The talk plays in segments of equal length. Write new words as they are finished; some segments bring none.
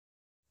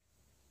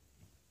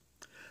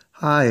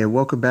Hi, and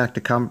welcome back to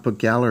Comic Book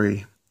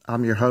Gallery.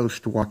 I'm your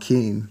host,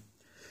 Joaquin.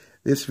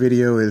 This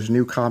video is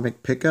new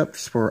comic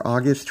pickups for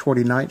August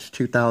 29th,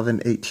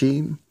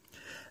 2018.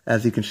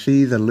 As you can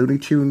see, the Looney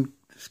Tunes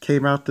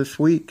came out this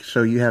week,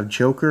 so you have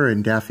Joker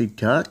and Daffy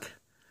Duck.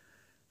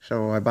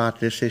 So I bought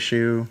this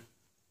issue.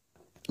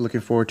 Looking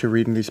forward to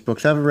reading these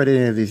books. I haven't read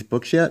any of these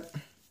books yet.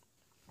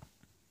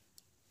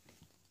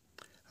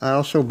 I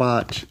also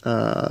bought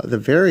the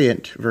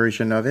variant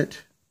version of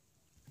it.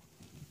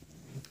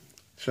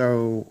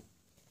 So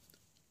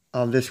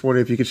on this one,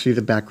 if you can see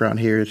the background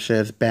here, it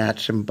says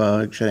bats and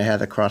bugs, and it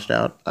has it crossed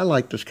out. I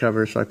like this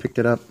cover, so I picked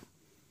it up.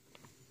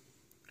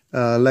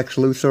 Lex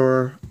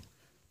Luthor,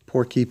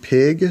 Porky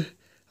Pig.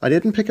 I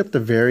didn't pick up the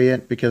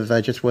variant because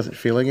I just wasn't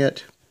feeling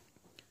it.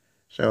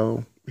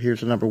 So here's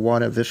the number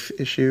one of this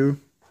issue.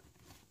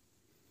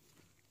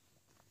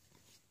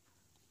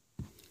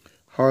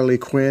 Harley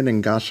Quinn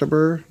and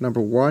Gossiper,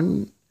 number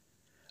one.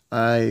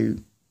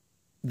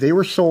 They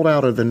were sold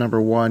out of the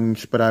number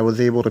ones, but I was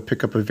able to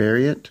pick up a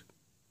variant,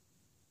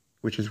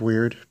 which is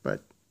weird,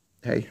 but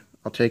hey,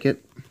 I'll take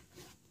it.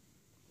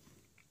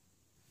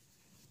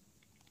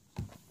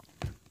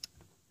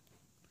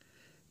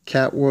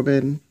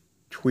 Catwoman,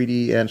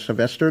 Tweety, and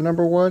Sylvester,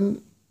 number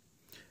one.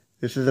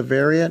 This is a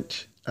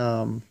variant.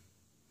 I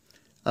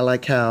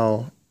like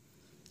how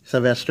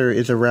Sylvester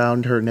is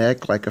around her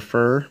neck like a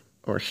fur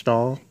or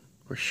shawl,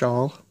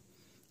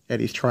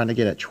 and he's trying to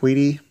get at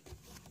Tweety.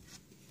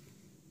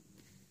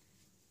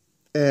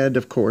 And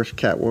of course,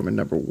 Catwoman,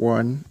 number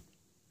one.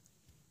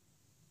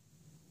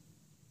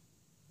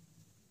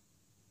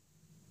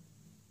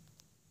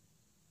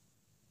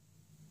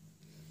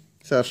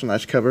 So that's a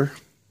nice cover.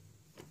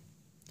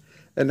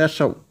 And that's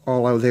all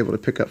I was able to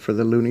pick up for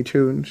the Looney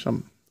Tunes.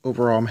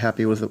 Overall, I'm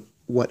happy with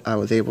what I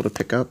was able to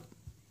pick up.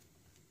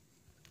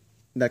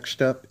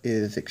 Next up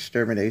is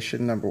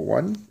Extermination number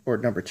one, or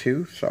number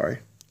two, sorry.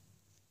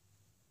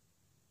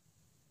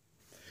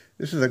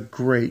 This is a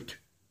great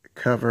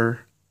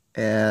cover,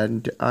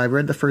 and I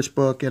read the first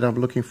book, and I'm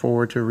looking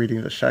forward to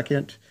reading the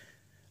second.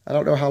 I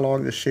don't know how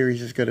long this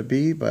series is going to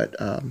be, but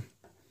I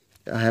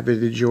have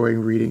been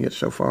enjoying reading it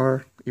so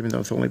far, even though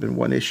it's only been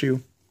one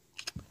issue.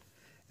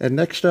 And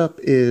next up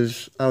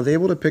is, I was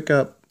able to pick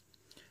up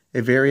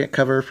a variant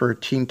cover for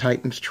Teen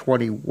Titans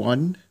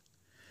 21.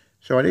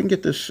 So I didn't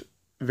get this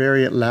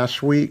variant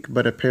last week,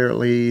 but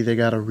apparently they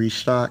got a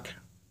restock.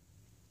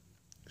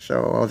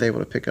 So I was able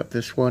to pick up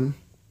this one.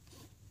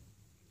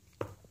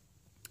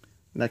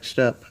 Next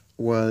up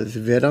was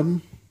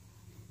Venom,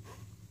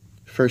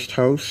 First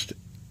Host.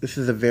 This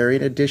is a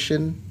variant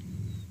edition.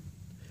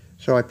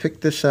 So I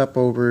picked this up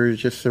over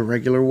just the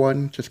regular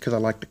one, just because I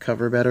like the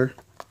cover better.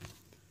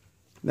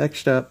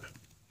 Next up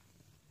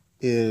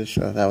is,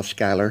 that was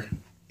Skylar.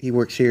 He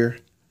works here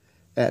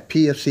at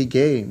PFC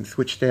Games,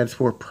 which stands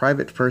for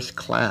Private First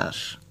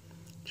Class.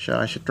 So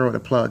I should throw in a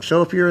plug.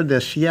 So if you're in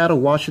the Seattle,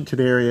 Washington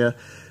area,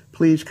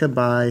 please come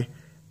by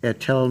and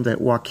tell them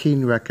that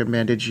Joaquin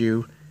recommended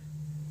you.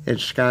 And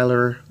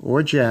Skylar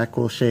or Jack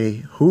will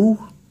say,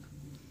 who?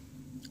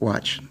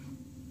 Watch.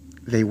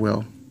 They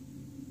will.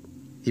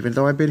 Even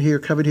though I've been here,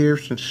 coming here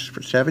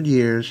for 7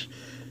 years,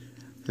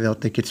 they'll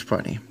think it's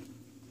funny.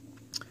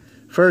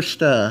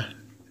 First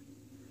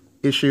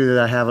issue that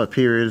I have up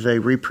here is a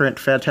reprint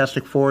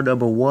Fantastic Four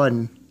number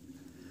one.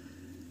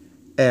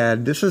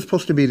 And this is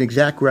supposed to be an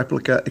exact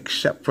replica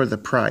except for the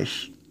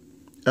price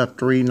of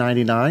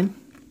 $3.99.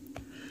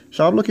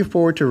 So I'm looking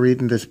forward to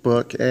reading this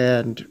book.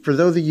 And for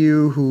those of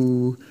you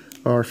who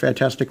are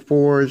Fantastic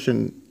Fours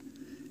and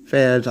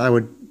fans, I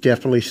would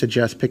definitely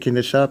suggest picking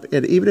this up.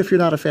 And even if you're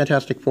not a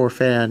Fantastic Four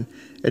fan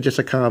and just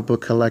a comic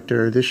book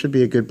collector, this should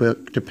be a good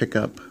book to pick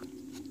up.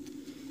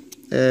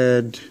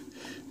 And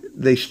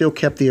they still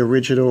kept the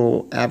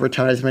original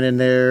advertisement in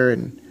there,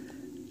 and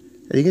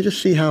you can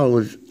just see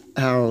how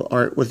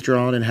art was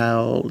drawn and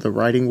how the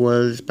writing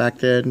was back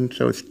then.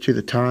 So it's to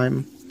the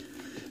time.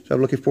 So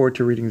I'm looking forward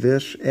to reading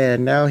this.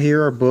 And now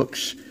here are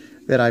books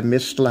that I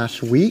missed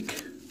last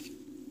week,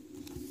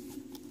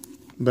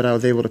 but I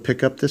was able to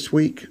pick up this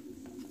week.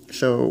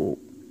 So,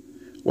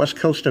 West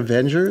Coast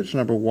Avengers,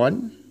 number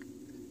one.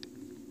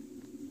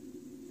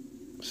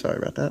 Sorry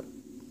about that.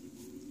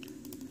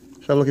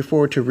 So I'm looking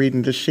forward to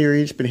reading this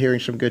series. Been hearing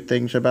some good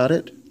things about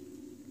it.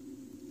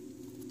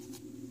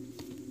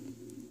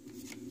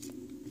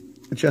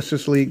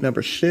 Justice League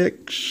number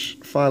 6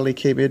 finally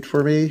came in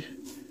for me.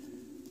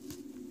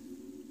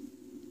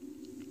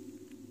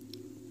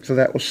 So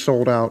that was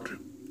sold out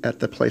at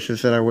the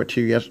places that I went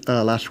to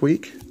last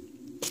week.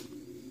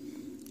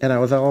 And I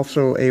was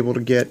also able to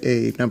get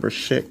a number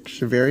 6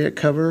 variant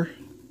cover.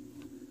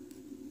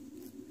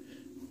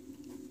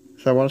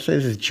 So I want to say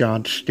this is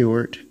John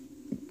Stewart.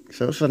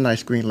 So this is a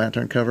nice Green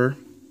Lantern cover.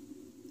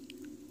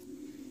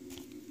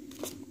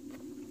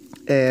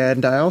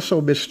 And I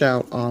also missed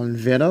out on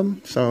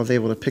Venom, so I was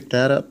able to pick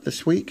that up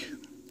this week.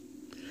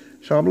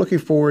 So I'm looking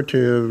forward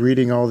to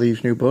reading all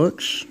these new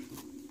books.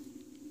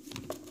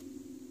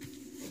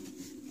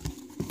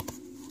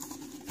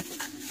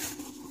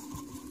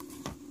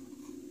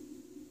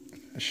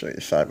 I'll show you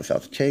the side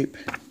without the tape.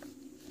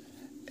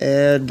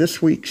 And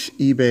this week's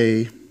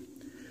eBay.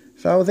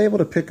 So I was able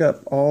to pick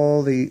up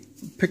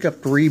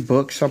 3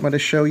 books I'm going to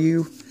show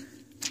you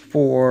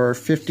for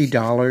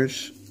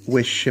 $50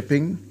 with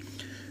shipping.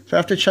 So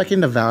after checking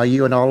the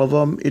value on all of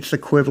them, it's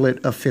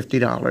equivalent of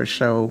 $50.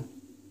 So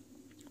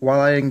while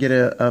I didn't get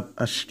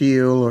a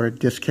steal or a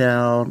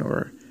discount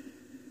or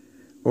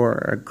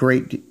a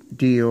great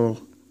deal,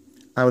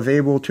 I was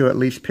able to at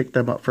least pick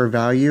them up for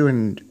value.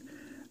 And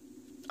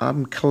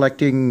I'm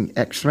collecting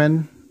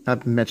X-Men.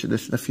 I've mentioned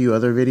this in a few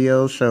other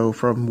videos. So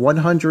from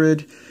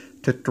 100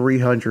 to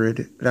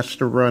 300, that's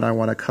the run I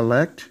want to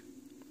collect.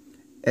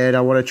 And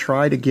I want to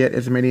try to get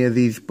as many of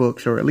these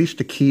books, or at least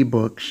the key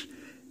books,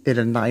 in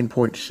a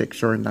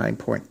 9.6 or a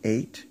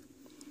 9.8.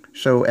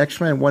 So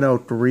X-Men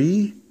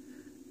 103,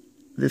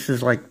 this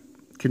is like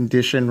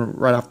condition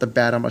right off the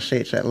bat. I'm going to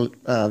say it's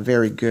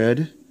very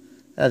good.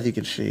 As you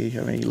can see,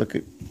 I mean,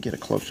 get a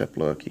close-up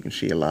look. You can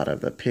see a lot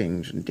of the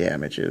pings and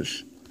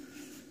damages.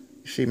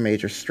 You see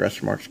major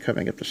stress marks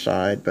coming up the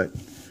side, but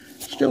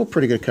still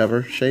pretty good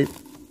cover shape.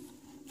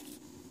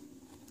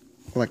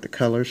 I like the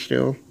colors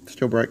still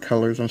bright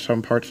colors on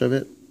some parts of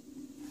it.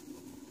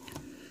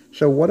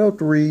 So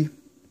 103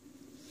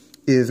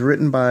 is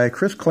written by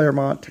Chris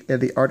Claremont,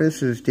 and the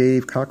artist is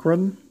Dave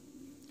Cockrum.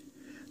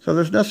 So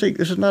there's nothing,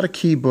 this is not a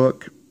key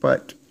book,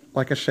 but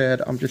like I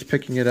said, I'm just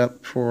picking it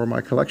up for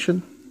my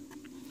collection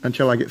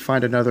until I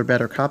find another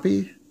better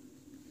copy.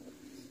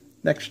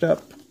 Next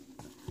up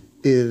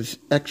is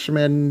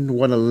X-Men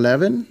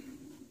 111.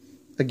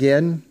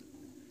 Again,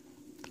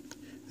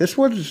 this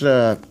one's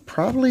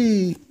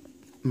probably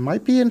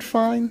might be in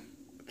fine.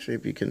 Let's see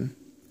if you can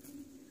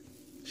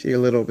see a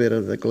little bit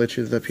of the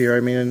glitches up here. I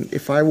mean,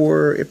 if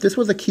this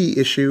was a key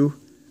issue,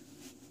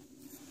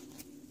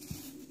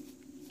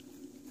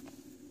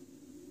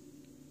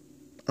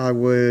 I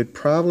would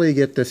probably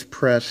get this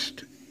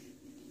pressed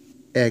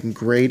and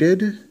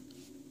graded.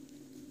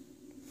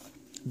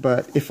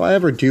 But if I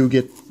ever do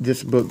get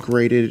this book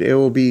graded, it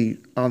will be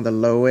on the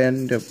low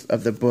end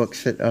of the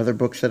books and other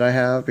books that I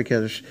have,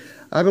 because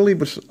I believe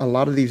with a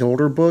lot of these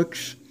older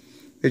books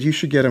that you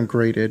should get them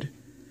graded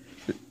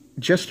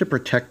just to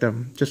protect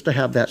them, just to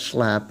have that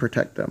slab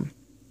protect them.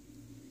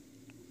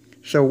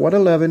 So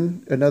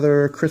 111,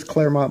 another Chris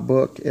Claremont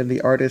book, and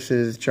the artist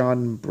is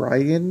John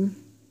Bryan.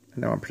 I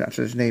know I'm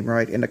pronouncing his name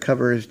right. And the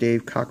cover is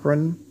Dave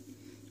Cockrum.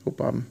 Hope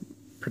I'm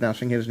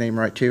pronouncing his name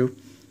right too.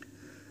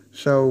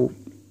 So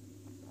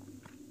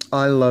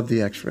I love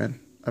the X-Men.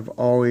 I've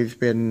always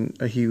been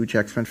a huge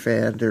X-Men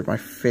fan. They're my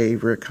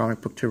favorite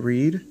comic book to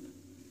read.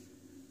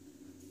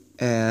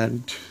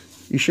 And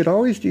you should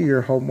always do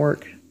your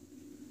homework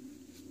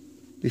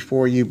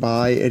before you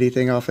buy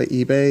anything off of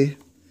eBay,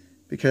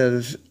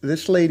 because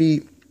this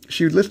lady,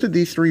 she listed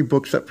these 3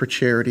 books up for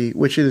charity,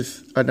 which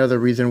is another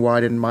reason why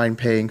I didn't mind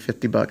paying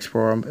 $50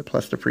 for them,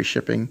 plus the free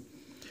shipping.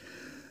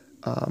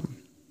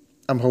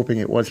 I'm hoping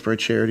it was for a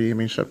charity. I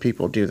mean, some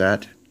people do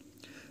that.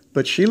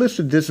 But she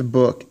listed this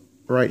book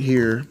right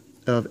here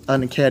of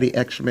Uncanny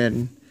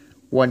X-Men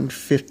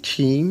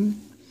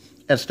 115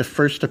 as the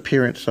first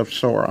appearance of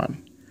Sauron.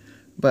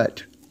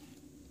 But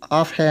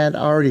offhand,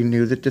 I already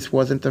knew that this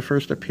wasn't the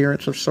first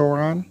appearance of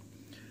Sauron.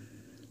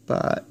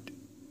 But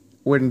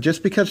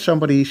just because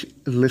somebody's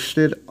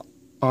listed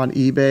on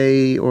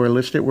eBay or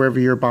listed wherever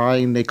you're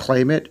buying, they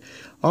claim it,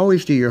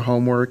 always do your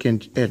homework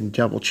and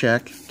double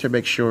check to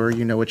make sure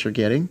you know what you're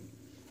getting.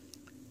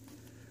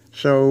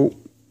 So,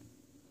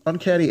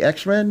 Uncanny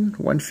X-Men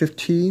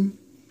 115,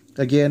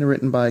 again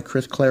written by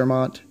Chris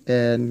Claremont,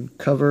 and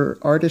cover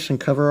artist and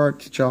cover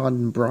art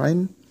John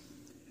Bryan.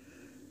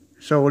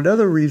 So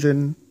another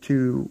reason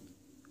to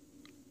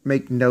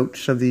make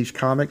notes of these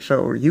comics,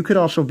 so you could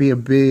also be a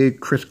big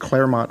Chris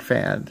Claremont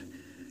fan.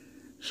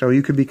 So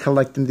you could be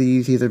collecting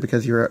these either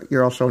because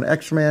you're also an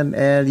X-Men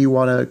and you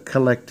want to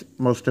collect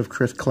most of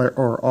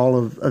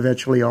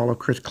eventually all of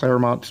Chris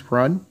Claremont's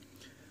run.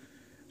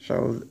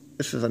 So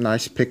this is a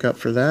nice pickup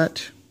for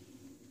that.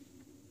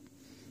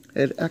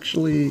 And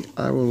actually,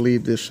 I will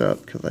leave this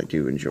up because I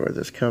do enjoy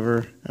this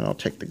cover, and I'll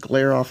take the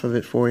glare off of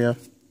it for you.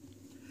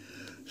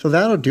 So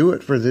that'll do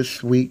it for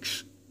this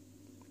week's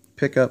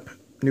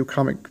new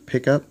comic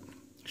pickup.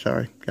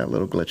 Sorry, got a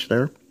little glitch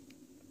there.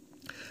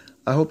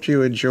 I hope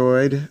you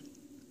enjoyed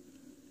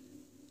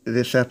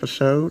this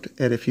episode,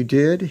 and if you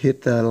did,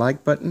 hit the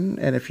like button,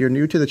 and if you're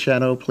new to the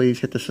channel, please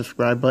hit the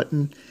subscribe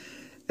button.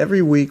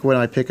 Every week when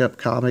I pick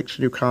up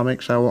new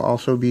comics, I will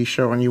also be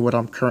showing you what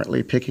I'm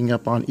currently picking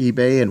up on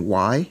eBay and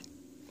why.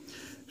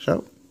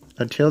 So,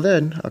 until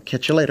then, I'll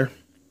catch you later.